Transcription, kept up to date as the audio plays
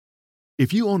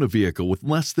If you own a vehicle with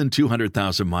less than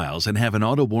 200,000 miles and have an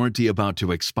auto warranty about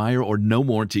to expire or no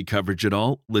warranty coverage at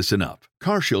all, listen up.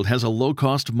 CarShield has a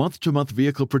low-cost month-to-month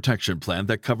vehicle protection plan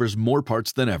that covers more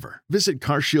parts than ever. Visit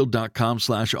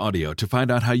carshield.com/audio to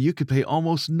find out how you could pay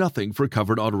almost nothing for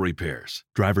covered auto repairs.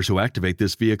 Drivers who activate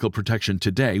this vehicle protection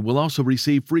today will also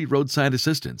receive free roadside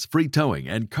assistance, free towing,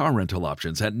 and car rental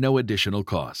options at no additional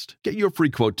cost. Get your free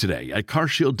quote today at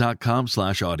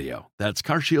carshield.com/audio. That's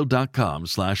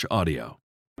carshield.com/audio.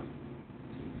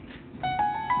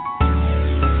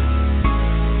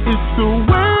 It's the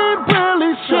Wayne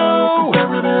Bradley Show,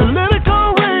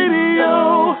 political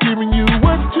radio, giving you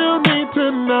what you need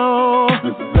to know.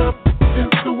 Listen up,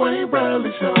 it's the Wayne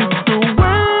Bradley Show. It's the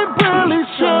Wayne Bradley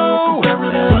Show,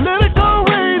 political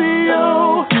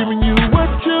radio, giving you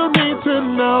what you need to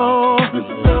know.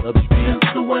 Listen up,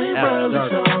 it's the Wayne Bradley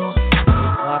Show.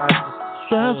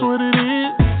 That's what it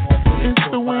is.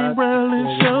 It's the Wayne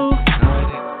Bradley Show.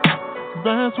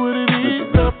 That's what it is.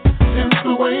 It's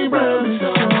the Wayne Bradley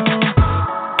Show.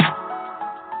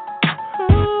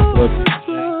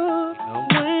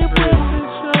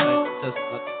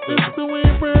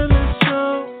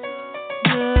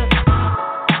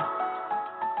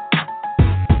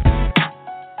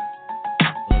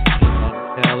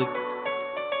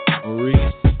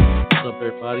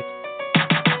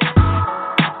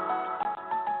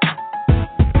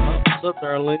 What's up,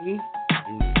 Darlene?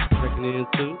 You checking in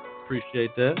too.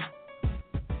 Appreciate that.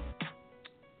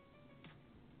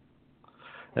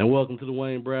 And welcome to the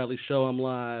Wayne Bradley Show. I'm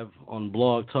live on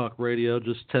Blog Talk Radio,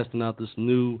 just testing out this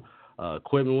new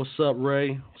equipment. What's up,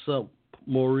 Ray? What's up,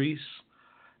 Maurice?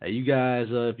 Hey, you guys,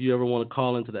 if you ever want to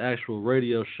call into the actual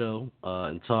radio show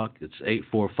and talk, it's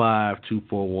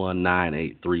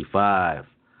 845-241-9835.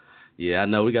 Yeah, I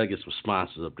know we got to get some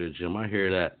sponsors up there, Jim. I hear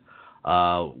that.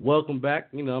 Welcome back.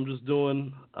 You know, I'm just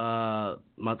doing my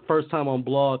first time on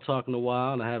Blog Talk in a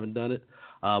while, and I haven't done it.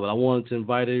 But I wanted to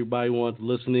invite everybody who wants to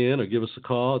listen in or give us a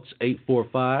call. It's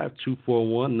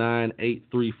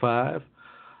 845-241-9835.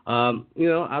 You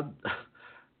know,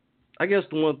 I guess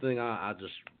the one thing I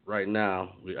just, right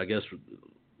now, I guess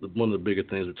one of the bigger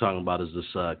things we're talking about is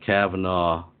this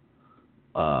Kavanaugh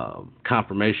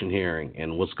confirmation hearing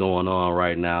and what's going on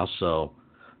right now. So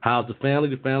how's the family?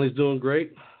 The family's doing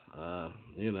great.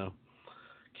 You know,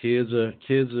 kids are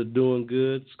doing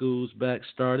good. School's back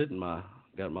started.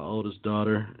 Got my oldest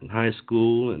daughter in high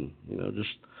school, and you know,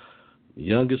 just the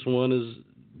youngest one is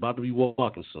about to be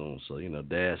walking soon. So you know,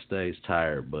 Dad stays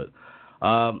tired, but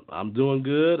I'm doing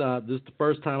good. This is the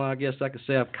first time I guess I could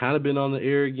say I've kind of been on the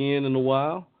air again in a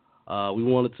while. We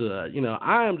wanted to, you know,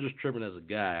 I am just tripping as a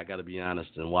guy. I got to be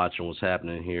honest, and watching what's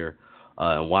happening here,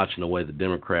 and watching the way the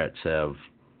Democrats have,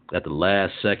 at the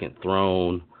last second,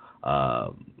 thrown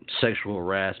sexual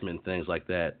harassment and things like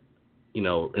that, you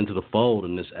know, into the fold,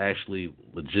 and it's actually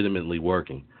legitimately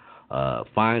working.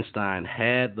 Feinstein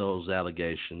had those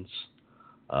allegations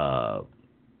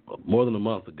more than a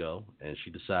month ago, and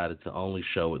she decided to only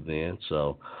show it then.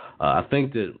 So I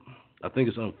think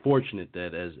it's unfortunate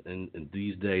that as in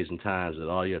these days and times that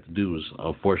all you have to do is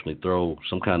unfortunately throw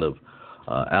some kind of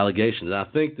allegations. I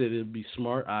think that it'd be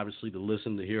smart, obviously, to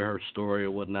listen to hear her story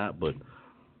or whatnot, but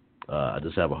I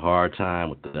just have a hard time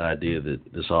with the idea that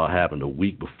this all happened a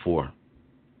week before.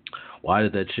 Why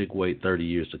did that chick wait 30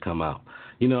 years to come out?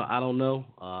 You know, I don't know.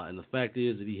 And the fact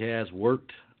is that he has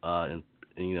worked in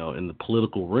the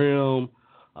political realm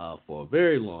for a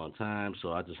very long time.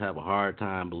 So I just have a hard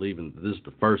time believing that this is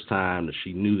the first time that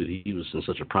she knew that he was in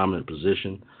such a prominent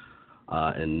position.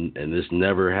 And this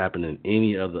never happened in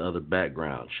any of the other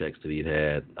background checks that he'd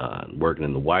had, working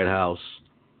in the White House,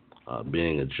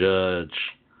 being a judge.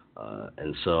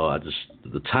 And so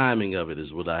the timing of it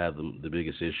is what I have the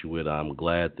biggest issue with. I'm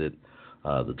glad that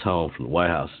the tone from the White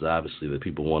House is obviously that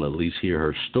people want to at least hear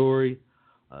her story,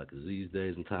 because these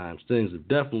days and times things have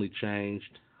definitely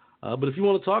changed. But if you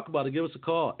want to talk about it, give us a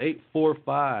call,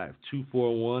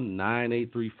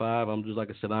 845-241-9835. I'm just, like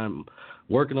I said, I'm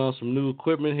working on some new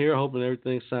equipment here, hoping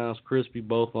everything sounds crispy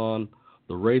both on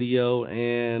the radio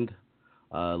and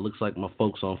looks like my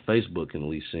folks on Facebook can at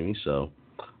least see me. So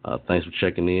thanks for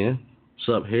checking in. What's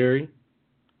up, Harry?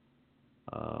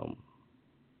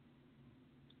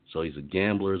 So he's a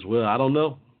gambler as well. I don't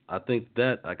know. I think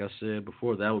that, like I said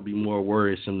before, that would be more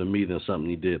worrisome to me than something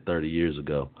he did 30 years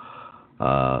ago.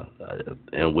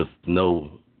 And with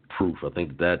no proof, I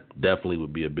think that definitely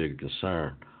would be a bigger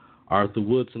concern. Arthur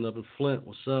Woodson up in Flint,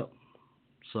 what's up?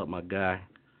 What's up, my guy?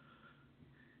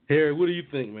 Harry, what do you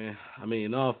think, man? I mean,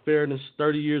 in all fairness,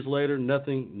 30 years later,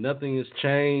 nothing has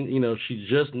changed. You know, she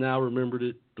just now remembered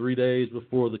it 3 days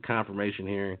before the confirmation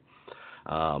hearing.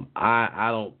 I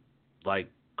don't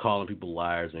like calling people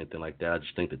liars or anything like that. I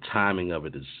just think the timing of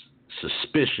it is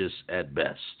suspicious at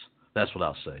best. That's what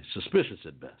I'll say. Suspicious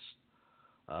at best.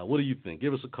 What do you think?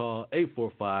 Give us a call,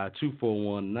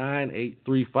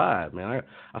 845-241-9835. Man,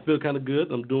 I feel kind of good.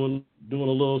 I'm doing a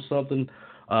little something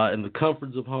in the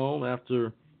comforts of home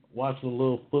after watching a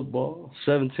little football.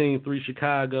 17-3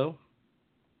 Chicago.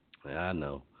 Yeah, I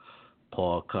know.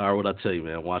 Paul Carr, what I tell you,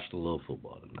 man, watched a little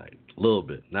football tonight. A little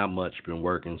bit. Not much. Been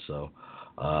working, so.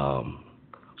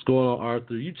 What's going on,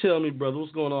 Arthur? You tell me, brother,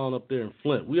 what's going on up there in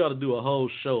Flint? We ought to do a whole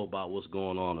show about what's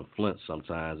going on in Flint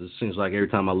sometimes. It seems like every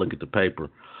time I look at the paper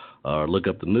or look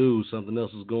up the news, something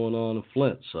else is going on in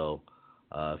Flint. So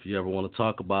if you ever want to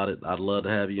talk about it, I'd love to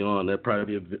have you on. That'd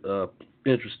probably be an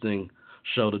interesting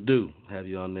show to do, have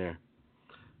you on there.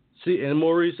 See, and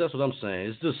Maurice, that's what I'm saying.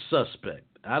 It's just suspect.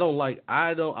 I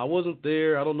wasn't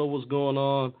there. I don't know what's going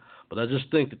on, but I just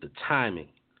think that the timing.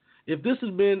 If this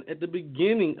had been at the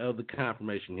beginning of the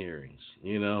confirmation hearings,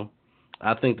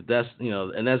 I think that's,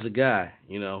 and as a guy,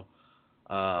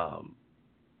 I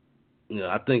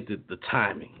think that the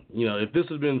timing, if this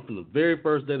had been from the very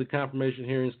first day the confirmation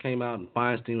hearings came out and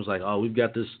Feinstein was like, oh, we've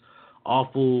got this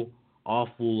awful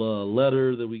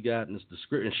letter that we got in this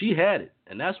description, and she had it,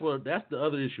 and that's the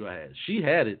other issue I had. She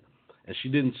had it, and she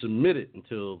didn't submit it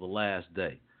until the last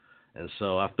day, and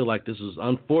so I feel like this is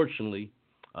unfortunately.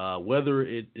 Whether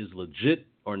it is legit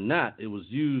or not, it was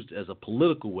used as a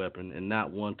political weapon and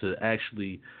not one to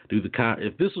actually do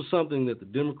if this was something that the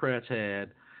Democrats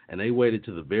had and they waited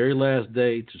to the very last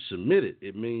day to submit it,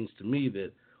 it means to me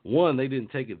that, one, they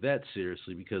didn't take it that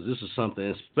seriously because this is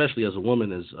something, especially as a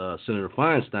woman as Senator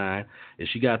Feinstein, if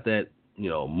she got that,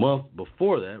 a month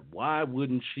before that, why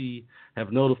wouldn't she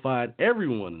have notified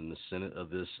everyone in the Senate of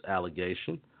this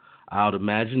allegation? I would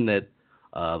imagine that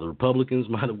the Republicans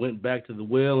might have went back to the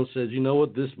well and said, you know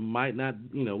what, this might not,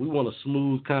 we want a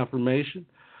smooth confirmation.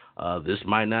 This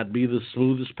might not be the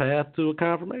smoothest path to a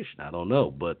confirmation. I don't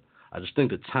know, but I just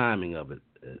think the timing of it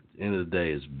at the end of the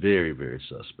day is very, very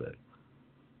suspect.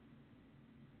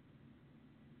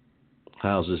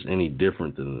 How's this any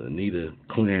different than the Anita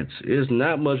clearance? It's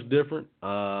not much different,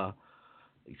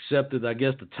 except that I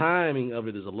guess the timing of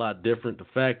it is a lot different. The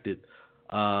fact that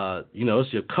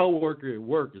it's your coworker at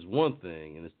work is one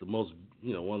thing, and it's the most,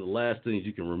 one of the last things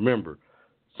you can remember.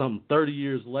 Something 30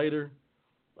 years later,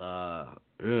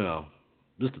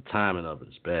 just the timing of it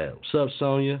is bad. What's up,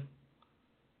 Sonia?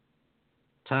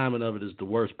 Timing of it is the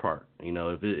worst part.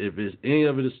 If any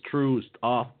of it is true, it's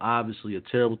obviously a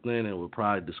terrible thing and would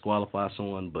probably disqualify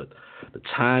someone, but the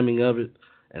timing of it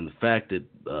and the fact that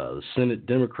the Senate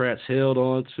Democrats held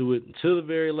on to it until the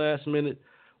very last minute,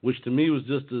 which to me was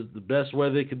just the best way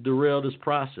they could derail this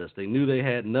process. They knew they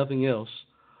had nothing else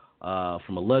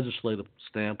from a legislative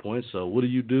standpoint. So what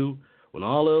do? When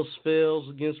all else fails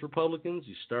against Republicans,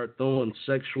 you start throwing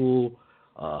sexual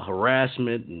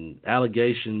harassment and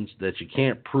allegations that you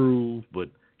can't prove but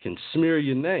can smear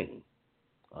your name.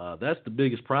 That's the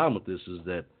biggest problem with this is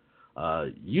that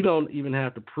you don't even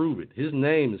have to prove it. His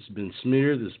name has been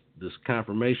smeared. This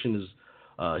confirmation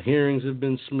hearings have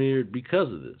been smeared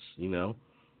because of this,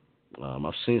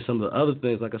 I've seen some of the other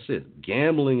things, like I said,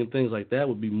 gambling and things like that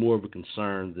would be more of a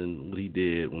concern than what he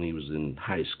did when he was in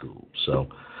high school. So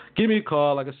give me a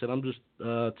call. Like I said, I'm just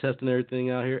testing everything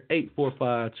out here,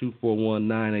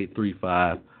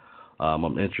 845-241-9835.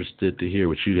 I'm interested to hear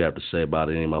what you have to say about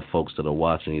any of my folks that are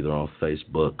watching either on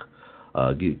Facebook.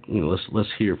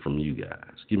 Let's hear from you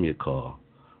guys. Give me a call.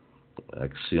 I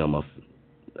can see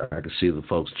the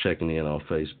folks checking in on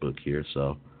Facebook here.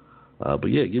 So, but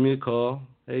yeah, give me a call.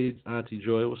 Hey, Auntie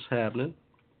Joy, what's happening?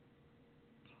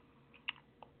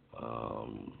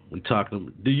 We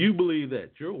talking. Do you believe that?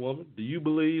 You're a woman. Do you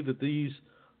believe that these?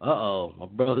 My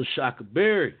brother Shaka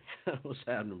Berry. What's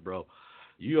happening, bro?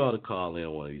 You ought to call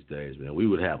in one of these days, man. We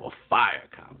would have a fire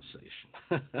conversation.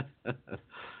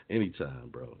 Anytime,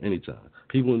 bro. Anytime.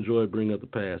 People enjoy bringing up the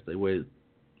past. They waited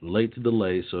late to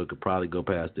delay so it could probably go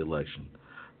past the election.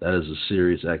 That is a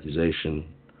serious accusation.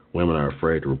 Women are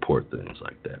afraid to report things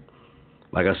like that.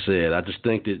 Like I said, I just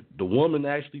think that the woman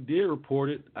actually did report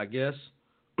it, I guess.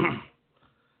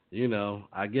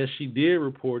 I guess she did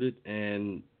report it,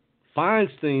 and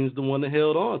Feinstein's the one that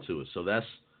held on to it. So that's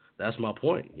my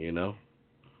point,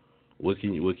 What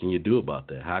can you do about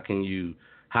that? How can you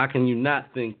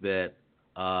not think that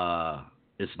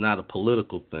it's not a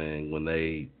political thing when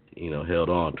they, held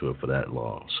on to it for that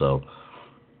long? So,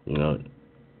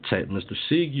 Mr.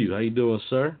 Seague, how you doing,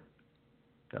 sir?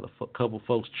 Got a couple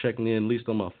folks checking in, at least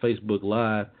on my Facebook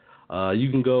Live. You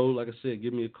can go, like I said,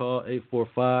 give me a call,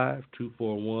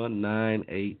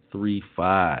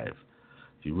 845-241-9835. If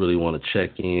you really want to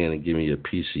check in and give me a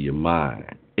piece of your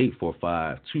mind.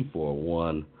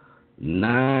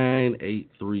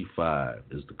 845-241-9835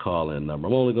 is the call-in number.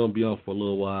 I'm only going to be on for a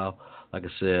little while. Like I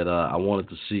said, I wanted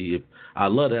to see if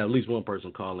I'd love to have at least one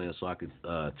person call in so I could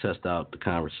test out the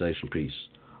conversation piece.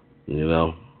 You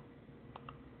know?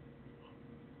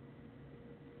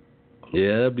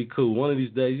 Yeah, that'd be cool. One of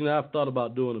these days, you know, I've thought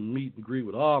about doing a meet and greet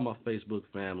with all my Facebook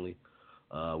family.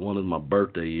 One of my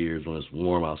birthday years when it's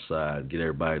warm outside, get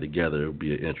everybody together. That'll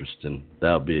be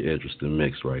an interesting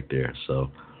mix right there. So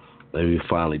maybe we'll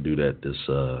finally do that this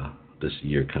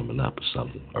year coming up or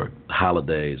something, or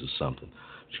holidays or something.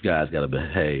 But you guys got to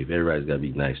behave. Everybody's got to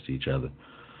be nice to each other.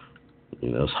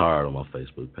 You know, it's hard on my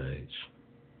Facebook page.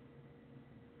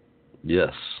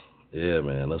 Yes. Yeah,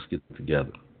 man. Let's get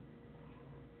together.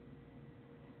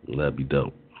 That'd be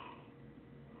dope.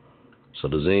 So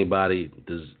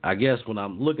I guess when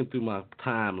I'm looking through my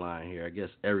timeline here, I guess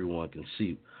everyone can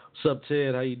see. What's up,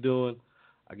 Ted? How you doing?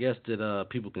 I guess that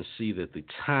people can see that the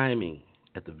timing,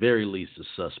 at the very least, is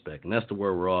suspect. And that's the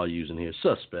word we're all using here,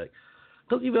 suspect.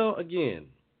 Because, you know, again,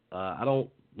 I don't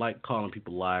like calling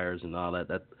people liars and all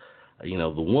that. You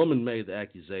know, the woman made the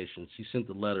accusation. She sent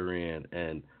the letter in.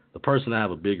 And the person I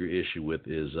have a bigger issue with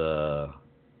is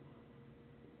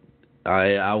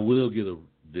I will get a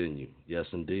venue. Yes,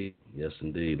 indeed. Yes,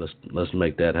 indeed. Let's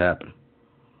make that happen.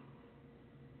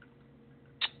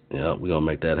 Yeah, we're going to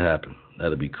make that happen.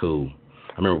 That'll be cool.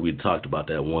 I remember we talked about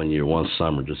that one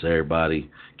summer, just everybody,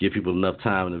 give people enough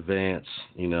time in advance,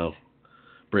 you know,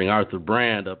 bring Arthur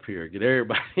Brand up here, get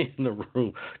everybody in the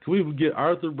room. Can we get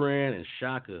Arthur Brand and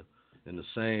Shaka in the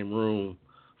same room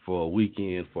for a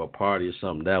weekend, for a party or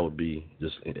something? That would be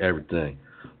just everything.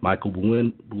 Michael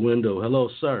Buendo, hello,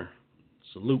 sir.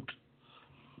 Salute.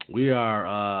 We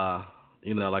are,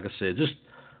 you know, like I said, just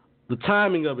the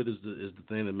timing of it is the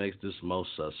thing that makes this most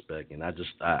suspect, and I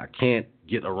can't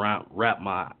wrap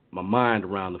my mind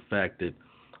around the fact that it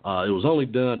was only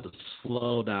done to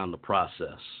slow down the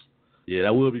process. Yeah,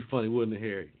 that would be funny, wouldn't it,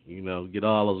 Harry? You know, get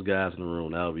all those guys in the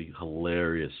room. That would be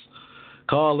hilarious.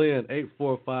 Call in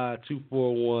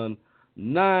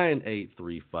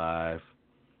 845-241-9835.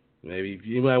 Maybe if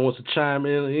anybody wants to chime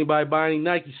in, anybody buy any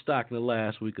Nike stock in the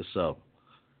last week or so.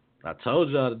 I told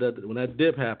y'all that when that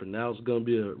dip happened, that was going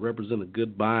to represent a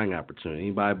good buying opportunity.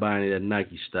 Anybody buying any of that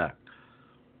Nike stock?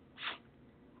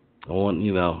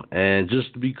 You know, and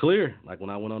just to be clear, like when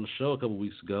I went on the show a couple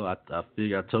weeks ago, I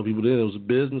figured I told people then it was a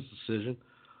business decision.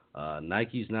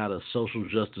 Nike's not a social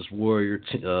justice warrior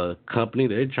company.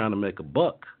 They're trying to make a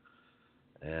buck.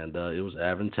 And it was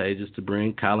advantageous to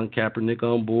bring Colin Kaepernick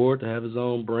on board to have his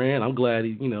own brand. I'm glad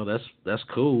that's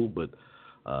cool, but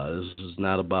this is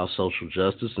not about social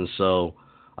justice. And so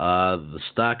the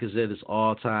stock is at its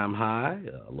all-time high.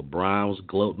 LeBron was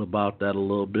gloating about that a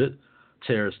little bit.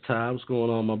 Terrence Ty, what's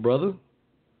going on, my brother?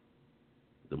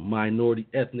 The minority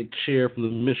ethnic chair from the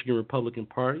Michigan Republican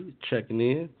Party checking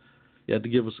in. You have to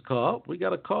give us a call. We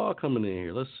got a call coming in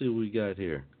here. Let's see what we got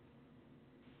here.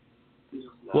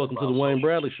 Welcome to the Wayne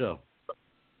Bradley Show.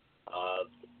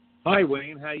 Hi,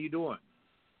 Wayne. How you doing?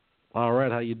 All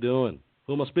right. How you doing?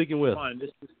 Who am I speaking with? Fine.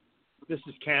 This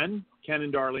is Ken. Ken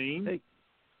and Darlene.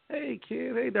 Hey,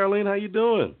 Ken. Hey, Darlene. How you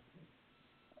doing?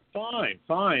 Fine.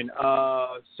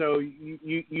 So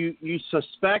you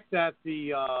suspect that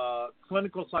the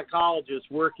clinical psychologist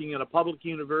working in a public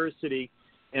university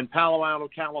in Palo Alto,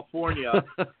 California,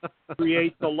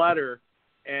 creates a letter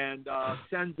and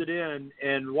sends it in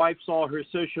and wipes all her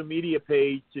social media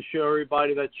page to show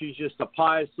everybody that she's just a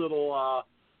pious little,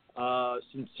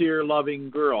 sincere, loving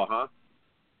girl, huh?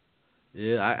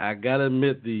 Yeah, I gotta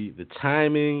admit the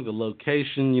timing, the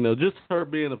location, you know, just her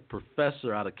being a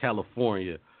professor out of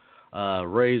California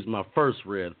raised my first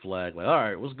red flag. Like, all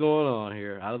right, what's going on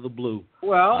here? Out of the blue.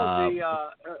 Well,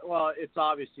 it's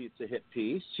obviously it's a hit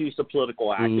piece. She's a political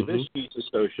activist. Mm-hmm. She's a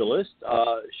socialist.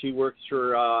 She works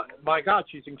for. My God,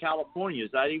 she's in California.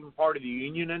 Is that even part of the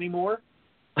union anymore?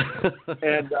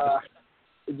 And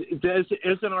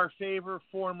isn't our favorite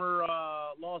former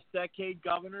lost decade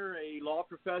governor a law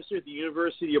professor at the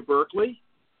University of Berkeley?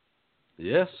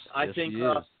 Yes, I think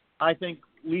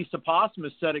Lisa Possum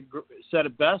has said it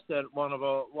best at one of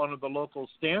the local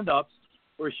stand-ups,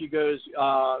 where she goes,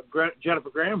 Jennifer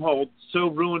Granholm so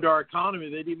ruined our economy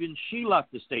that even she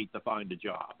left the state to find a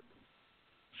job.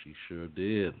 She sure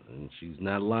did, and she's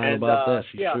not lying about that.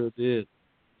 She sure did.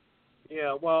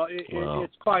 Yeah, well,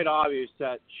 it's quite obvious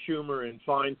that Schumer and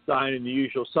Feinstein and the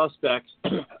usual suspects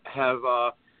have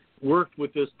worked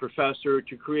with this professor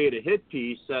to create a hit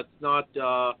piece that's not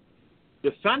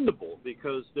defendable,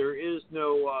 because there is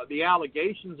no the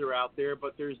allegations are out there,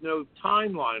 but there's no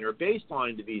timeline or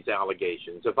baseline to these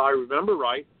allegations. If I remember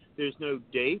right, There's no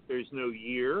date. There's no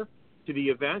year to the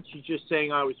event. She's just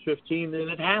saying I was 15 and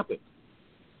it happened.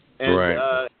 And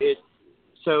right. There's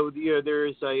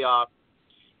a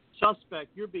suspect.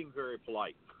 You're being very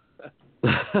polite.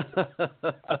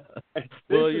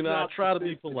 Well, I try to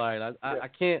be polite. I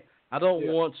can't. I don't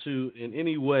want to in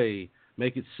any way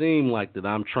make it seem like that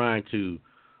I'm trying to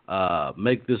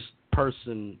make this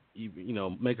person,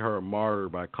 make her a martyr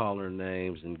by calling her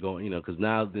names and going, because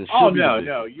now then she'll be the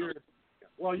victim.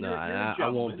 I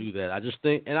won't do that. I just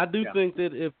think, and I do think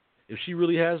that if she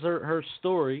really has her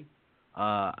story,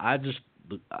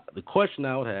 the question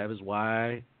I would have is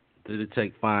why did it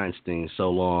take Feinstein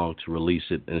so long to release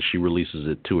it, and she releases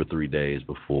it 2 or 3 days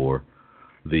before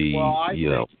the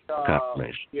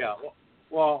confirmation? Yeah.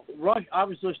 Well, I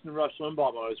was listening to Rush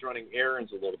Limbaugh when I was running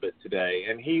errands a little bit today,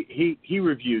 and he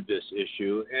reviewed this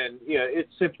issue, and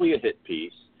it's simply a hit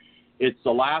piece. It's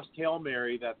the last Hail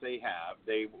Mary that they have.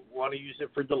 They want to use it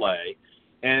for delay,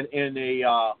 and in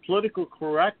a political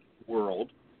correct world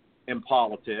in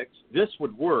politics, this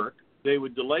would work. They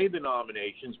would delay the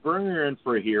nominations, bring her in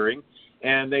for a hearing,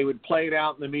 and they would play it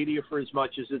out in the media for as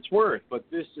much as it's worth. But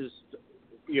this is,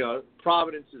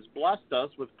 Providence has blessed us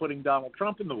with putting Donald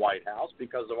Trump in the White House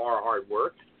because of our hard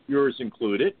work, yours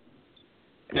included.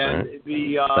 And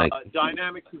the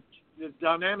dynamics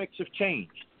have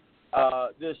changed.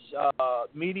 This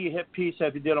media hit piece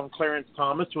that they did on Clarence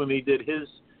Thomas when they did his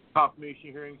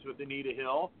confirmation hearings with Anita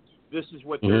Hill, this is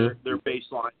what their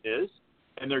baseline is.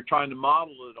 And they're trying to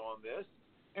model it on this.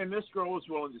 And this girl was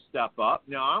willing to step up.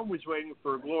 Now, I was waiting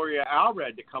for Gloria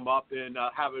Allred to come up and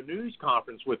have a news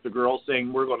conference with the girl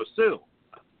saying we're going to sue.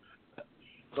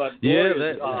 But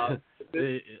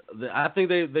I think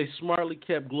they smartly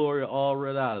kept Gloria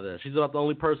Allred out of that. She's about the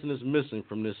only person that's missing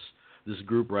from this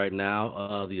group right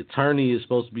now. The attorney is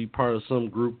supposed to be part of some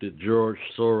group that George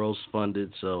Soros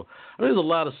funded. So there's a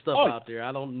lot of stuff out there.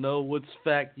 I don't know what's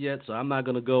fact yet, so I'm not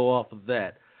going to go off of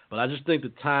that. But I just think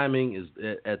the timing is,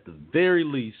 at the very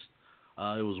least,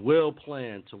 it was well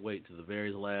planned to wait to the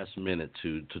very last minute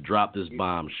to drop this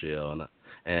bombshell,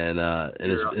 and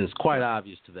it's quite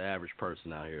obvious to the average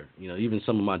person out here. Even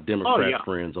some of my Democrat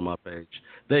friends on my page,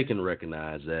 they can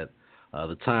recognize that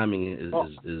the timing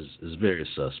is very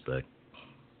suspect.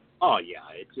 Oh yeah,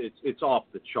 it's off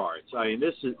the charts. I mean,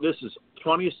 this is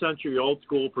 20th century old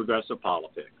school progressive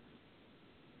politics.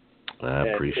 I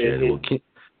appreciate it.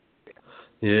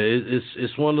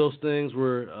 It's one of those things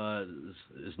where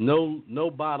there's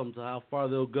no bottom to how far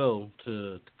they'll go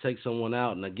to take someone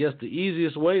out. And I guess the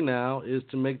easiest way now is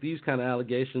to make these kind of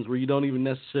allegations where you don't even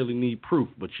necessarily need proof,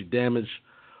 but you damage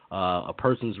a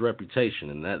person's reputation,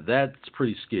 and that's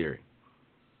pretty scary.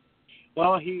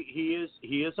 Well, he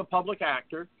is a public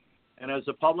actor, and as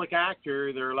a public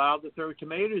actor, they're allowed to throw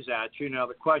tomatoes at you. Now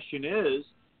the question is,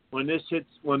 when this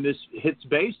hits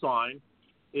baseline,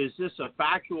 is this a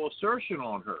factual assertion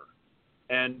on her?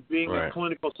 And being a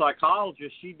clinical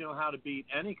psychologist, she'd know how to beat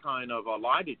any kind of a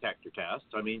lie detector test.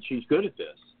 I mean, she's good at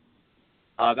this.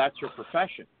 That's her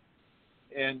profession.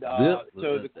 And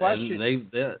so the question,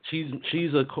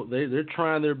 they're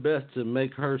trying their best to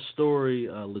make her story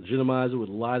legitimize it with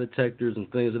lie detectors and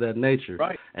things of that nature.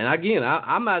 Right. And again,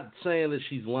 I'm not saying that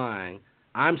she's lying.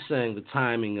 I'm saying the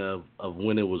timing of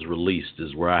when it was released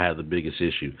is where I have the biggest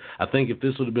issue. I think if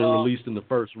this would have been released in the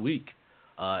first week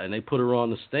and they put her on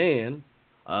the stand,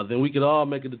 then we could all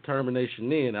make a determination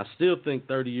then. I still think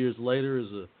 30 years later is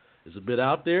a bit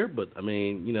out there, but I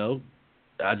mean,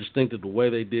 I just think that the way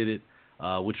they did it,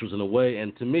 which was in a way,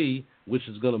 and to me, which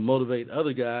is going to motivate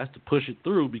other guys to push it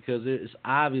through because it's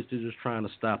obvious they're just trying to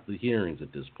stop the hearings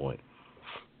at this point.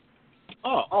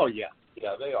 Oh yeah.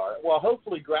 Yeah, they are. Well,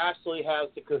 hopefully Grassley has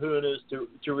the kahunas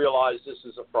to realize this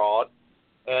is a fraud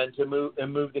and to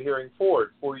move the hearing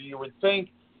forward. For you would think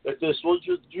if this was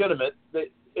legitimate, that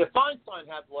if Feinstein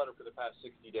had the letter for the past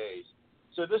 60 days,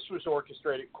 so this was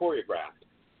orchestrated, choreographed.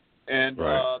 And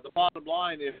the bottom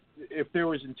line, if there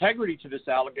was integrity to this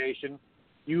allegation,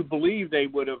 you believe they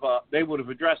would have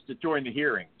addressed it during the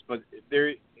hearings. But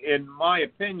there, in my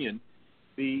opinion,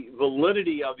 the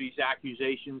validity of these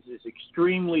accusations is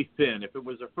extremely thin. If it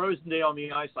was a frozen day on the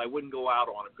ice, I wouldn't go out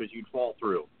on it because you'd fall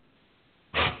through.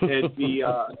 And the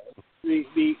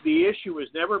issue was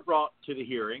never brought to the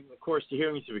hearing. Of course, the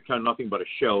hearings have become nothing but a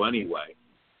show anyway.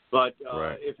 But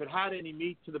if it had any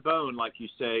meat to the bone, like you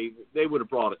say, they would have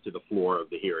brought it to the floor of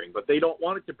the hearing. But they don't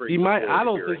want it to bring. I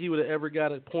don't think he would have ever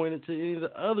got it pointed to any of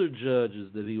the other judges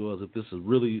that he was. If this is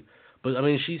really. But, I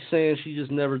mean, she's saying she just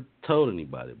never told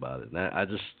anybody about it. And I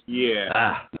just,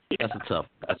 that's a tough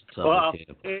well,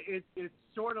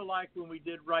 sort of like when we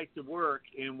did Right to Work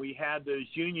and we had those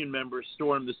union members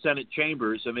storm the Senate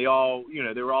chambers and they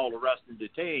were all arrested and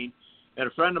detained. And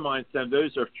a friend of mine said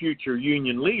those are future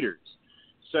union leaders.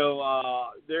 So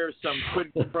there's some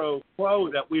quid pro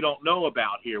quo that we don't know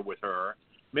about here with her.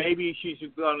 Maybe she's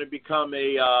going to become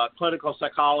a clinical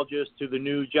psychologist to the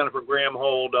new Jennifer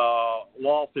Graham-Hold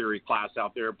law theory class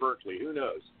out there at Berkeley. Who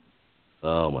knows?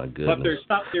 Oh, my goodness.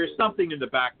 But there's something in the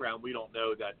background we don't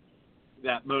know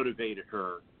that motivated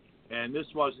her. And this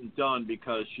wasn't done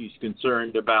because she's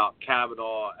concerned about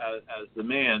Kavanaugh as the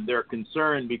man. They're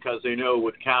concerned because they know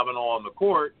with Kavanaugh on the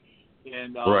court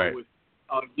and with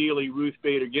ideally Ruth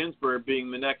Bader Ginsburg being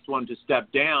the next one to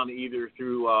step down either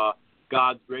through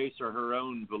God's grace or her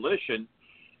own volition,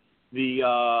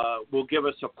 will give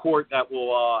us a court that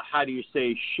will,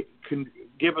 can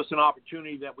give us an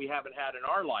opportunity that we haven't had in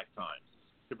our lifetimes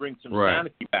to bring some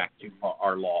sanity back to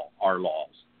our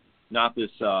laws. Not this,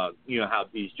 how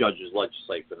these judges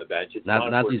legislate from the bench. It's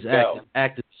not these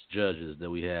activist judges that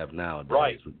we have nowadays.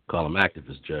 Right. We call them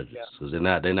activist judges because they're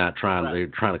not trying. They're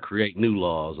trying to create new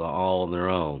laws all on their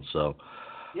own. So,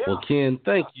 well, Ken,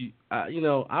 thank you.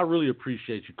 I really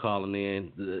appreciate you calling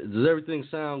in. Does everything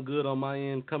sound good on my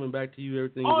end? Coming back to you,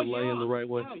 everything is laying the right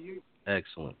way. Yeah,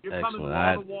 excellent. You're coming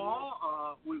off the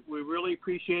wall. We really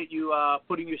appreciate you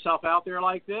putting yourself out there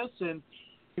like this, and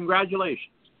congratulations.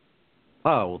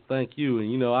 Oh, well, thank you.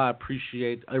 And, I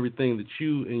appreciate everything that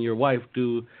you and your wife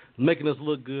do, making us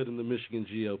look good in the Michigan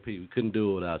GOP. We couldn't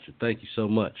do it without you. Thank you so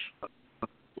much.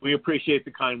 We appreciate the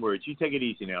kind words. You take it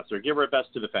easy now, sir. Give our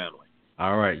best to the family.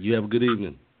 All right. You have a good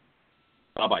evening.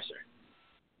 Bye-bye, sir.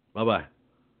 Bye-bye.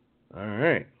 All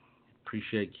right.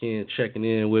 Appreciate Ken checking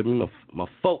in with me, my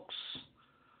folks.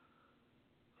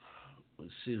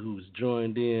 Let's see who's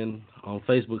joined in on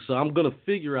Facebook. So I'm going to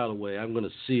figure out a way. I'm going to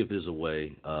see if there's a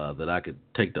way that I could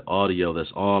take the audio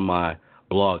that's on my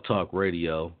Blog Talk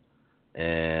Radio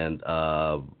and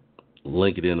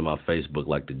link it into my Facebook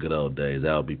like the good old days.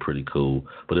 That would be pretty cool.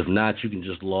 But if not, you can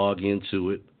just log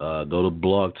into it. Go to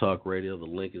Blog Talk Radio. The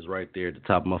link is right there at the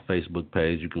top of my Facebook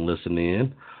page. You can listen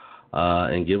in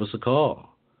and give us a call.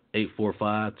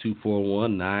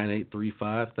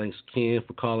 845-241-9835. Thanks, Ken,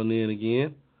 for calling in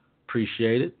again.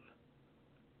 Appreciate it.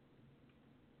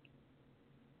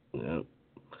 Yep.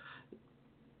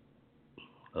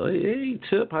 Oh, hey,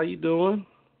 Tip, how you doing?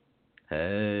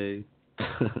 Hey.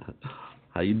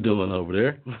 How you doing over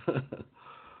there?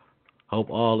 Hope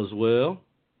all is well.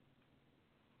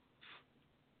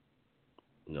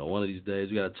 One of these days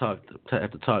we have to talk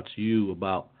to you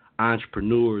about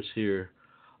entrepreneurs here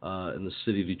in the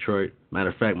city of Detroit. Matter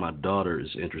of fact, my daughter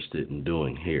is interested in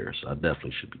doing hair, so I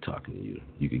definitely should be talking to you.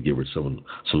 You could give her some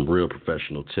real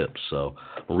professional tips. So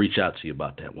I'll reach out to you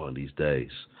about that one of these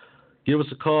days. Give us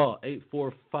a call,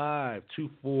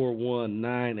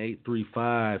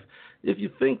 845-241-9835. If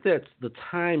you think that the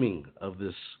timing of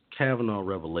this Kavanaugh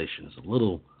revelation is a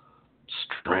little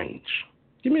strange,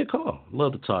 give me a call. I'd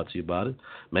love to talk to you about it.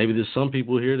 Maybe there's some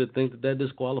people here that think that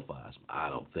disqualifies. I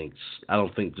don't think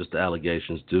just the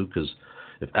allegations do, because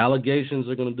if allegations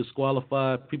are going to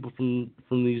disqualify people from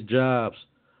these jobs,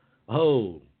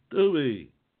 Dewey,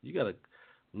 you got to,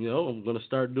 I'm going to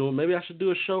start doing, maybe I should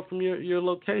do a show from your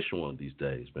location one of these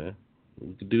days, man.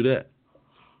 We could do that.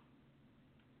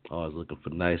 Always looking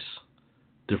for nice,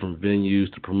 different venues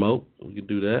to promote. We could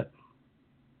do that.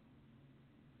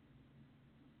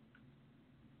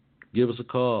 Give us a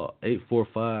call,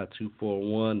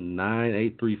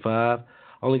 845-241-9835. I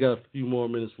only got a few more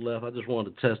minutes left. I just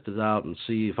wanted to test it out and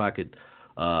see if I could.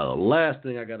 Last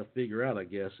thing I got to figure out, I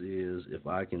guess, is if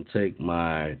I can take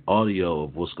my audio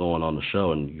of what's going on the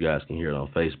show and you guys can hear it on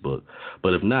Facebook.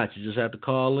 But if not, you just have to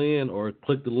call in or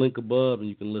click the link above and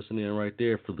you can listen in right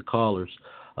there for the callers.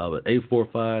 But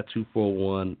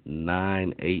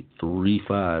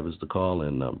 845-241-9835 is the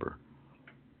call-in number.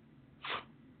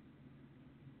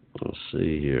 Let's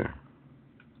see here.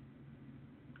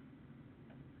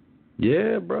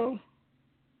 Yeah, bro.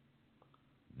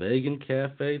 Vegan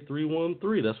Cafe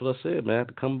 313. That's what I said, man. I have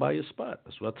to come by your spot.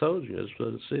 That's what I told you. That's what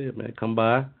I said, man. Come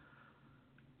by.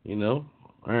 All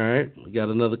right. We got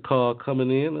another call coming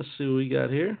in. Let's see what we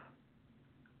got here.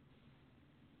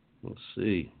 Let's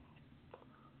see.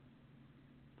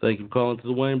 Thank you for calling to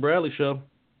the Wayne Bradley Show.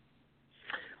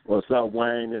 What's up,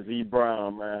 Wayne? It's E.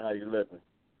 Brown, man. How you living?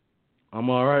 I'm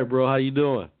all right, bro. How you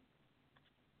doing?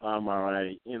 I'm all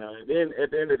right. At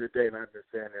the end of the day, and I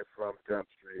understand that from Jump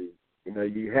Street,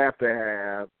 you have to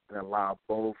have and allow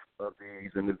both of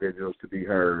these individuals to be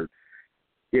heard.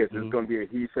 Yes, it's going to be a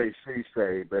he say, she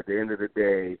say, but at the end of the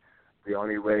day, the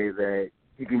only way that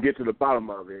you can get to the bottom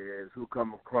of it is who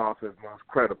comes across as most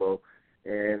credible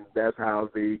and that's how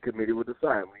the committee would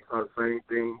decide. We saw the same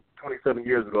thing 27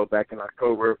 years ago, back in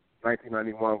October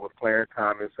 1991, with Clarence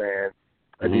Thomas and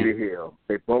Anita Hill.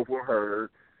 They both were heard.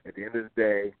 At the end of the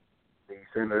day, the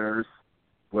senators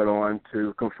went on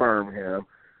to confirm him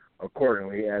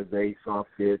accordingly as they saw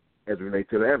fit as it relates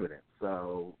to the evidence.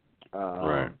 So,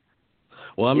 right.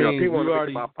 Well, I mean, people we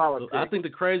already. politics. I think the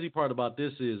crazy part about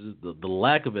this is the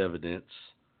lack of evidence.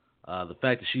 The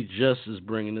fact that she just is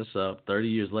bringing this up 30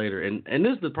 years later, and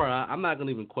this is the part I'm not going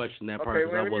to even question that part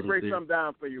because I wasn't there. Let me break something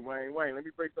down for you, Wayne. Let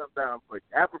me break something down for you.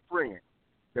 I have a friend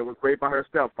that was raped by her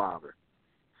stepfather.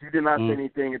 She did not say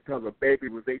anything until the baby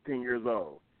was 18 years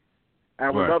old. I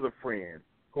have another friend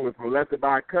who was molested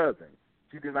by a cousin.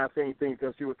 She did not say anything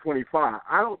until she was 25.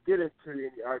 I don't get into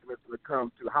any arguments when it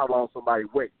comes to how long somebody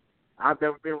waits. I've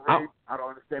never been raped. I don't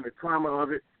understand the trauma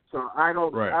of it, so I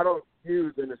don't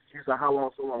use an excuse of how long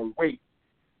someone waits.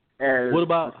 What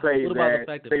about the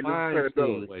fact that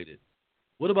Feinstein waited?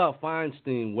 What about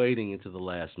Feinstein waiting until the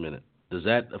last minute? Does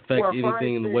that affect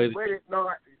anything in the way that... No,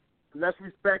 let's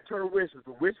respect her wishes.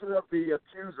 The wishes of the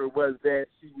accuser was that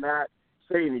she not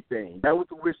say anything. That was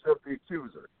the wish of the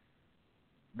accuser.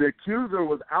 The accuser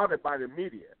was outed by the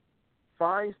media.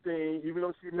 Feinstein, even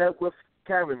though she met with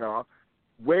Kavanaugh,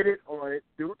 waited on it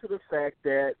due to the fact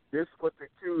that this was the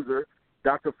accuser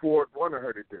Dr. Ford wanted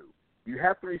her to do. You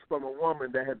have to reach from a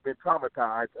woman that has been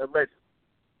traumatized, allegedly.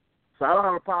 So I don't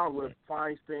have a problem with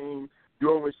Feinstein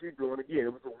doing what she's doing. Again,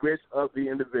 it was a wish of the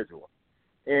individual.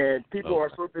 And people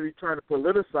are so busy trying to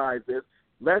politicize this.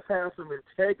 Let's have some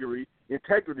integrity,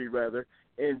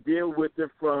 and deal with it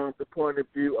from the point of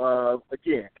view of,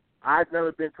 again, I've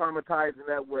never been traumatized in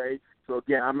that way. So,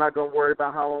 again, I'm not going to worry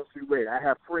about how long she waited. I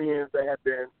have friends that have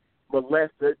been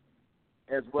molested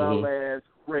as well as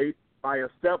raped by a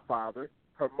stepfather.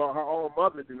 Her own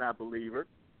mother did not believe her.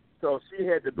 So she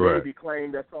had the baby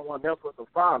claim that someone else was the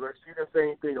father. She didn't say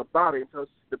anything about it until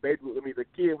the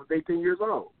kid was 18 years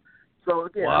old. So,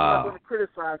 again, I'm not going to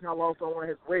criticize how long someone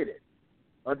has waited.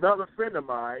 Another friend of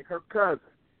mine, her cousin,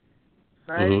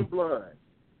 same blood.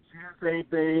 She didn't say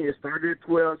anything. It started at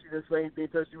 12. She didn't say anything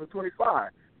until she was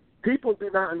 25. People do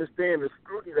not understand the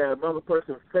scrutiny that another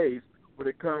person faces when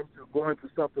it comes to going through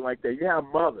something like that. You have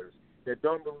mothers that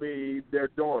don't believe their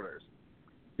daughters.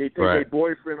 They take their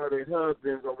boyfriend or their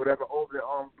husbands or whatever over their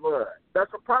own blood.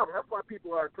 That's a problem. That's why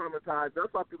people are traumatized.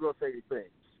 That's why people don't say anything.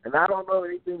 And I don't know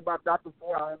anything about Dr.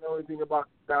 Ford. I don't know anything about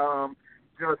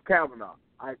Judge Kavanaugh.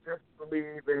 I just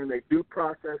believe in a due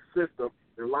process system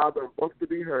that allows them both to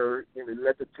be heard and to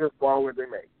let the chips fall where they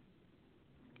may.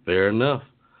 Fair enough.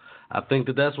 I think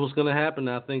that's what's going to happen.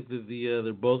 I think that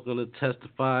they're both going to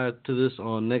testify to this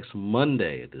on next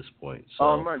Monday at this point. So,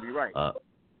 on Monday, right.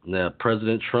 Now,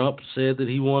 President Trump said that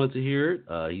he wanted to hear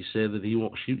it. He said that he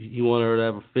wanted her to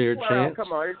have a fair chance.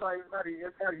 Come on. It's not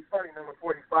funny, number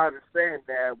 45 is saying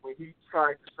that when he's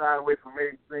trying to shy away from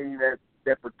anything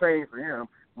that pertains to him.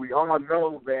 We all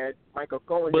know that Michael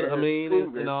Cohen. But I mean,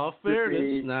 in all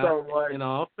fairness,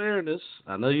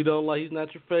 I know you don't like. He's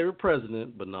not your favorite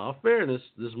president, but in all fairness,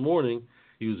 this morning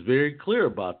he was very clear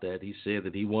about that. He said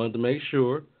that he wanted to make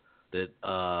sure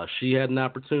that she had an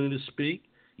opportunity to speak.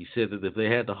 He said that if they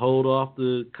had to hold off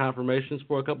the confirmations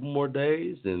for a couple more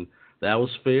days, then that was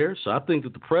fair. So I think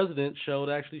that the president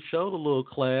actually showed a little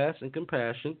class and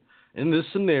compassion in this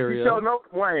scenario. He showed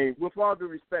Wayne, with all due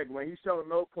respect, he showed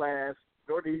no class.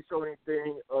 Nor did he show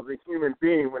anything of a human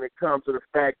being when it comes to the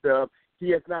fact of he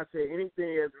has not said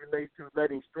anything as it relates to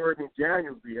letting Stormy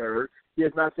Daniels be heard. He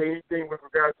has not said anything with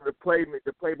regards to the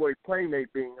Playboy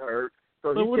Playmate being heard.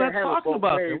 So but he we're can't not have talking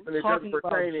about that. We're talking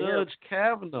about Judge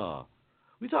Kavanaugh.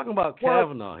 We're talking about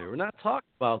Kavanaugh here. We're not talking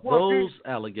about those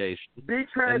allegations. Be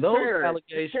transparent. And those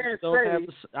allegations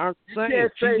aren't the same.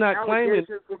 She's not claiming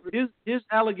his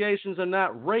allegations are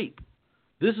not rape.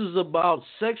 This is about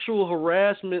sexual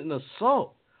harassment and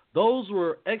assault. Those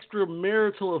were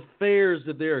extramarital affairs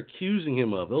that they're accusing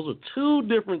him of. Those are two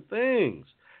different things.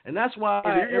 And that's why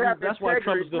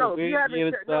Trump is going to win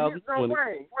in 2020.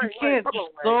 You can't just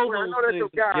throw those things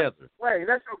together. Wait,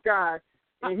 that's your guy.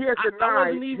 And he has denied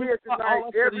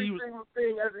every single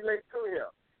thing as it relates to him.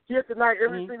 He has denied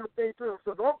every single thing to him.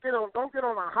 So don't get on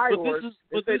a high horse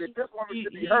and say that this woman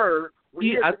should be heard.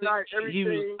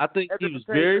 I think he was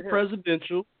very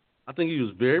presidential. I think he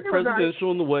was very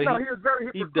presidential in the way he was very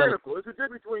hypocritical. It's a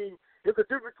difference between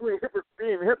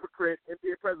being a hypocrite and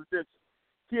being presidential.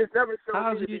 He has never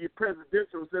shown me to be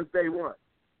presidential since day one.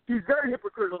 He's very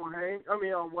hypocritical on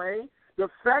Wayne. The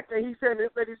fact that he said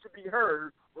this lady should be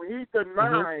heard when he's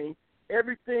denying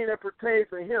everything that pertains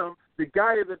to him, the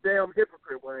guy is a damn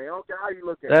hypocrite, Wayne. I don't care how you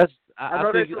look at it.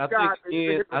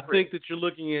 I think that you're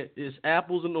looking at it's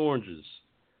apples and oranges.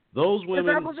 Those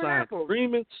women signed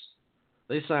agreements.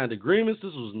 They signed agreements.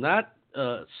 This was not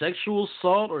sexual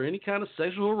assault or any kind of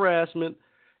sexual harassment,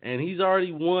 and he's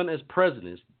already won as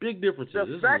president. It's big differences.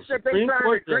 The fact that they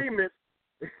signed agreements,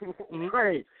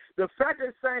 right? The fact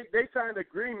that they signed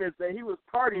agreements that he was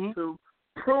party to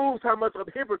proves how much of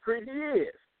a hypocrite he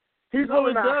is. He's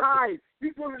willing to hide.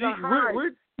 He's willing to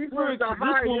hide. This woman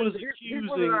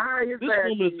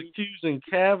is accusing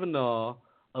Kavanaugh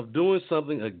of doing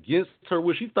something against her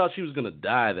wish. She thought she was going to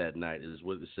die that night, is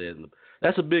what it said.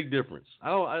 That's a big difference.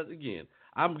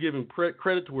 I'm giving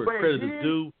credit to where credit is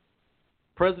due.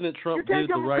 President Trump did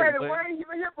the right thing. Why ain't he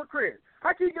a hypocrite?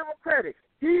 How can you give him credit?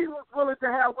 He was willing to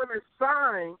have women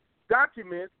sign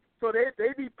documents so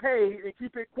they be paid and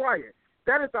keep it quiet.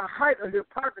 That is the height of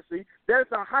hypocrisy. That is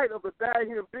the height of a bad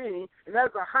human being, and that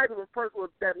is the height of a person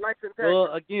that lacks integrity.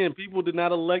 Well, again, people did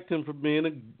not elect him for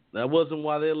being that wasn't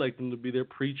why they elected him to be their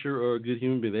preacher or a good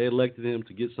human being. They elected him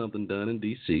to get something done in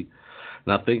D.C.,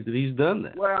 and I think that he's done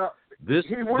that. Well,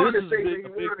 he wanted to say that he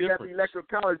wanted to get the electoral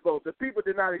college vote. The people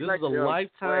did not elect him. This is a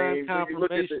lifetime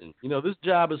confirmation. This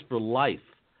job is for life.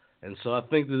 And so I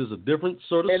think that there's a different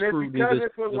sort of scrutiny. And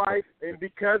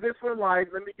because it's for life,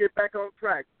 let me get back on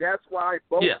track. That's why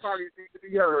both parties need to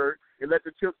be heard and let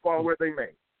the chips fall where they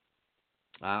may.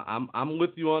 I'm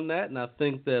with you on that, and I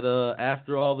think that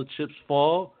after all the chips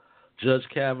fall, Judge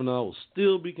Kavanaugh will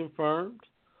still be confirmed.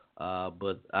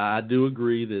 But I do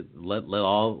agree that let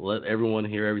everyone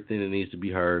hear everything that needs to be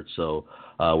heard, so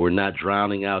we're not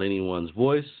drowning out anyone's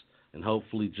voice. And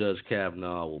hopefully Judge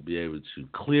Kavanaugh will be able to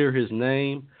clear his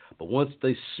name. But once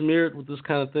they smear it with this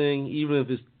kind of thing, even if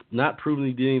it's not proven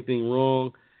he did anything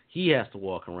wrong, he has to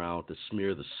walk around with the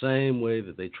smear the same way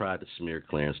that they tried to smear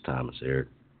Clarence Thomas, Eric.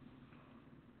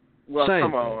 Well,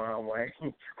 come on,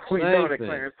 Wayne. We know that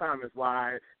Clarence Thomas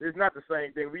lied. It's not the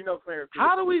same thing. We know Clarence.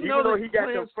 How do we know that he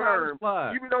got confirmed?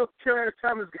 Even though Clarence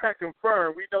Thomas got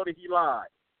confirmed, we know that he lied.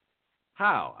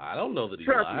 How? I don't know that he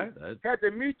lied. Had the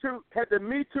Me Too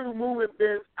movement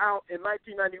been out in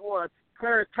 1991,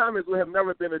 Clarence Thomas would have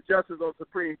never been a justice on the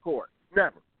Supreme Court.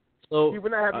 Never. So, he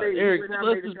would not have made. Eric,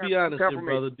 let's just be honest here,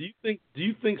 brother. Do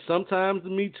you think sometimes the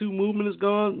Me Too movement is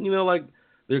gone? You know, like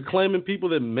they're claiming people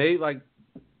that made like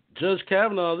Judge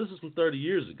Kavanaugh. This is from 30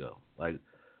 years ago. Like,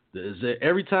 is there,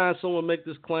 every time someone make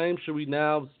this claim, should we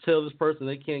now tell this person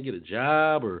they can't get a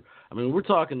job? Or we're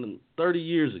talking 30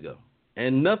 years ago.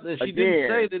 And nothing. She didn't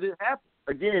say that it happened.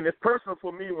 Again, it's personal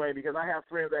for me, Wayne, because I have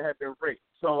friends that have been raped.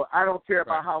 So I don't care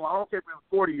about how long. I don't care if it was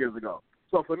 40 years ago.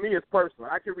 So for me, it's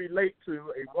personal. I can relate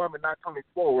to a woman not coming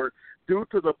forward due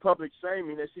to the public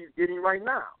shaming that she's getting right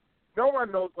now. No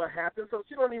one knows what happened, so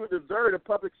she don't even deserve the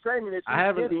public shaming that she's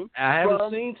getting. I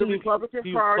haven't seen the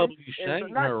Republican Party. Publicly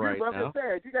shaming her right now.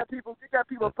 You got people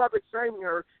public shaming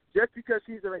her just because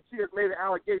she has made an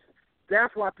allegation.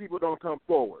 That's why people don't come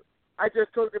forward. I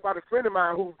just told you about a friend of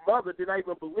mine whose mother did not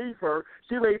even believe her.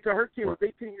 She laid till her kid was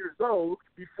 18 years old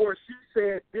before she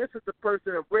said, "This is the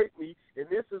person that raped me, and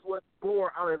this is what's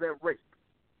born out of that rape."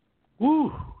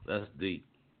 Woo, that's deep.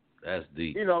 That's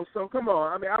deep. So come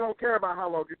on. I don't care about how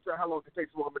long it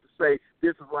takes a woman to say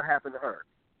this is what happened to her.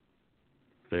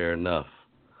 Fair enough.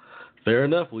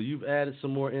 Well, you've added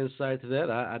some more insight to that.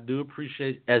 I do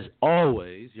appreciate, as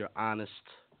always, your honest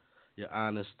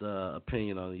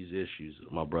opinion on these issues,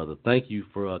 my brother. Thank you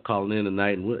for calling in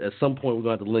tonight. And at some point, we're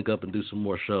going to have to link up and do some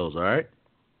more shows, all right?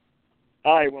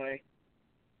 All right, Wayne.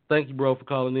 Thank you, bro, for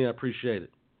calling in. I appreciate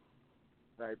it.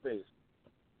 All right, peace.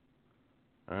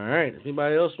 All right. If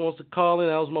anybody else wants to call in,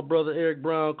 that was my brother Eric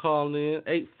Brown calling in,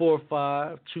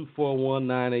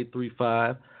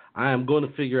 845-241-9835. I am going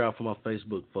to figure out for my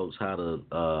Facebook folks how to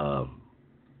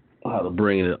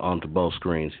bring it onto both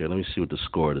screens here. Let me see what the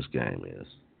score of this game is.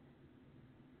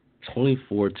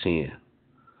 24-10.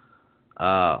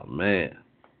 Oh, man.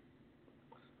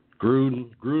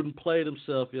 Gruden played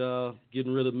himself, y'all.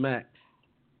 Getting rid of Mac.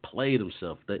 Played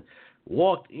himself. They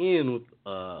walked in with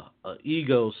an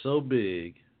ego so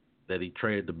big that he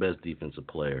traded the best defensive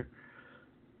player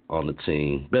on the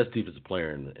team. Best defensive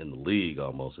player in the league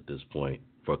almost at this point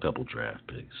for a couple draft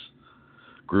picks.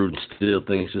 Gruden still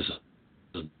thinks this is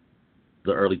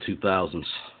the early 2000s.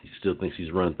 He still thinks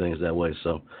he's run things that way,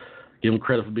 so give him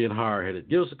credit for being hard-headed.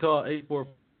 Give us a call,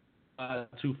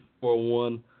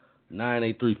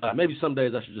 845-241-9835. Maybe some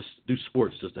days I should just do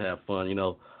sports just to have fun,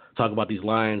 talk about these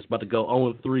Lions about to go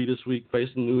 0-3 this week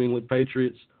facing New England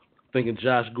Patriots. Thinking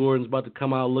Josh Gordon's about to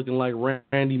come out looking like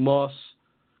Randy Moss,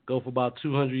 go for about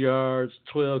 200 yards,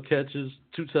 12 catches,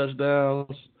 2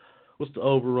 touchdowns. What's the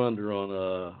over-under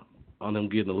on him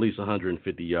getting at least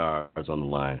 150 yards on the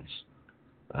Lions?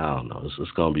 I don't know.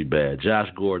 It's going to be bad. Josh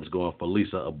Gordon's going for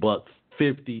Lisa a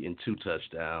 $150 and 2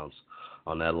 touchdowns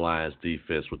on that Lions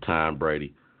defense with Tom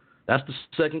Brady. That's the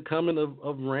second coming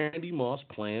of Randy Moss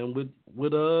playing with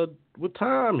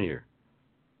Tom here.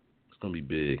 It's going to be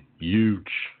big. Huge.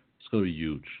 It's going to be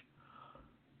huge.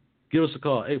 Give us a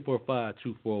call,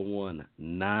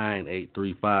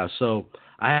 845-241-9835. So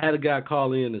I had a guy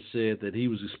call in and said that he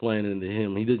was explaining to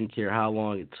him he didn't care how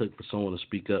long it took for someone to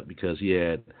speak up because he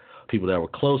had people that were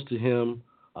close to him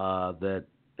that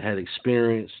had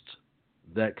experienced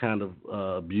that kind of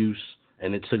abuse,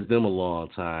 and it took them a long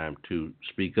time to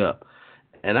speak up.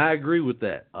 And I agree with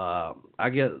that. I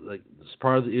get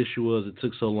part of the issue was it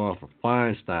took so long for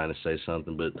Feinstein to say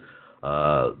something, but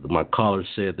my caller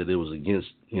said that it was against,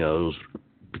 it was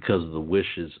because of the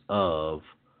wishes of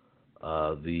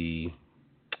the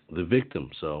victim.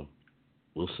 So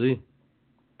we'll see.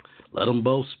 Let them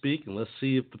both speak, and let's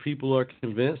see if the people are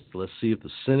convinced. Let's see if the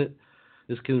Senate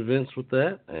is convinced with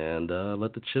that, and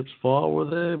let the chips fall where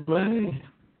they may.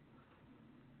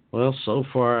 Well, so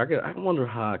far, I wonder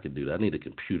how I could do that. I need a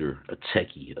computer, a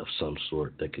techie of some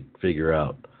sort that could figure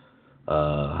out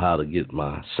how to get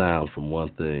my sound from one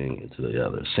thing into the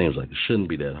other. It seems like it shouldn't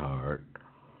be that hard.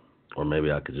 Or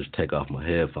maybe I could just take off my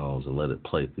headphones and let it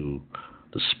play through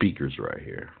the speakers right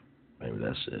here. Maybe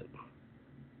that's it.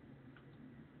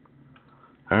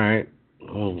 All right.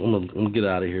 I'm gonna get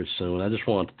out of here soon. I just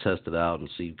wanted to test it out and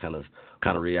see kind of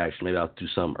reaction. Maybe I'll do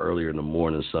something earlier in the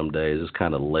morning some days. It's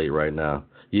kind of late right now.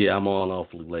 Yeah, I'm on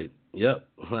awfully late. Yep,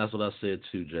 that's what I said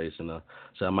too, Jason.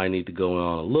 So I might need to go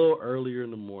on a little earlier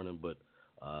in the morning, but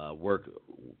my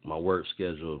work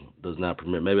schedule does not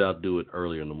permit. Maybe I'll do it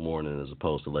earlier in the morning as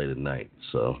opposed to late at night.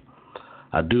 So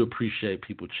I do appreciate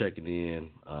people checking in,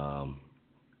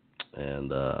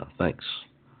 and thanks.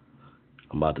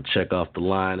 I'm about to check off the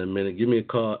line in a minute. Give me a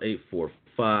call,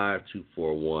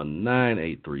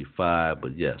 845-241-9835.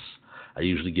 But yes, I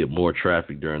usually get more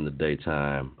traffic during the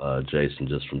daytime, Jason,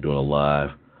 just from doing a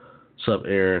live. What's up,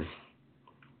 Aaron?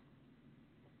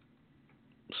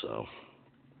 So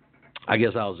I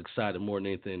guess I was excited more than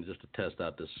anything just to test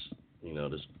out this,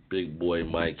 this big boy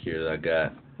mic here that I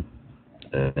got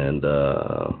and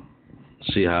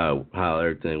see how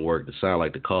everything worked. It sounded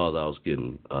like the calls I was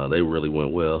getting, they really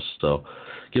went well. So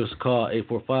give us a call,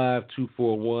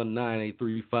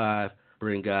 845-241-9835.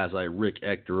 Bring guys like Rick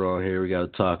Ector on here. We got to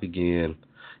talk again.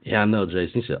 Yeah, I know,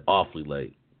 Jason. He said awfully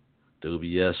late.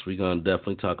 Doobie, yes, we're going to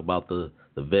definitely talk about the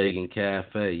Vegan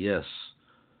Cafe. Yes.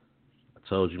 I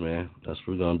told you, man. That's what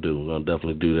we're going to do. We're going to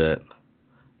definitely do that.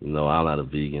 I'm not a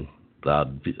vegan, but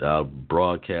I'll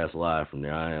broadcast live from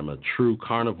there. I am a true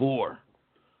carnivore.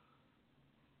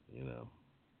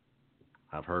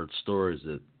 I've heard stories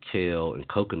that kale and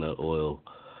coconut oil,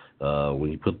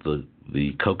 when you put the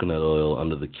coconut oil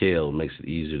under the kale, it makes it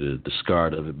easier to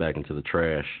discard of it back into the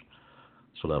trash.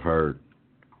 That's what I've heard.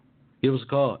 Give us a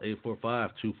call,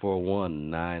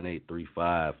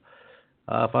 845-241-9835.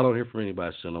 If I don't hear from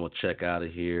anybody soon, I'm going to check out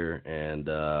of here and,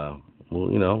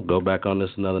 we'll, go back on this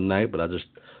another night. But I just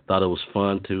thought it was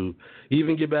fun to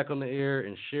even get back on the air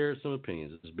and share some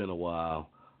opinions. It's been a while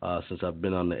since I've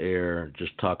been on the air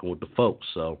just talking with the folks.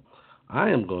 So I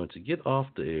am going to get off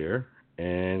the air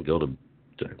and go to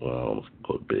bed.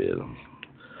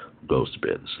 Goes to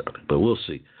bed this Saturday, but we'll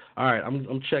see. All right,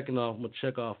 I'm checking off. I'm going to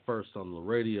check off first on the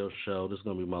radio show. This is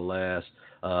going to be my last.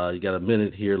 You got a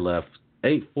minute here left.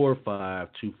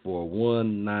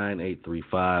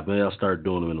 845-241-9835. Maybe I'll start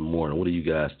doing them in the morning. What do you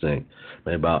guys think?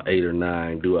 Maybe about 8 or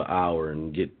 9, do an hour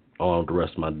and get on with the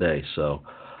rest of my day. So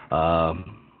I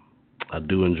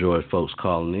do enjoy folks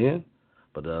calling in.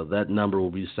 But that number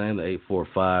will be the same, the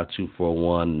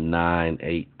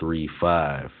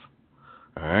 845-241-9835.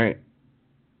 All right.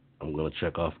 I'm going to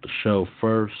check off the show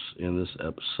first in this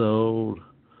episode.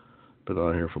 Been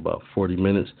on here for about 40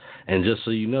 minutes. And just so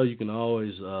you know, you can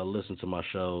always listen to my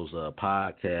shows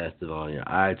podcasted on your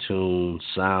iTunes,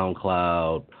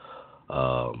 SoundCloud.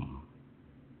 So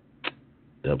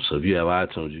if you have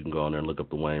iTunes, you can go on there and look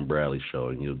up the Wayne Bradley Show,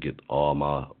 and you'll get all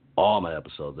my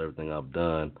episodes, everything I've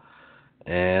done.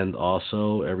 And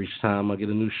also, every time I get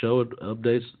a new show, it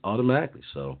updates automatically.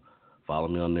 So follow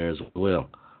me on there as well.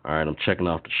 All right, I'm checking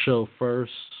off the show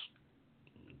first.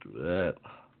 Do that.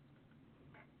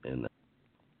 And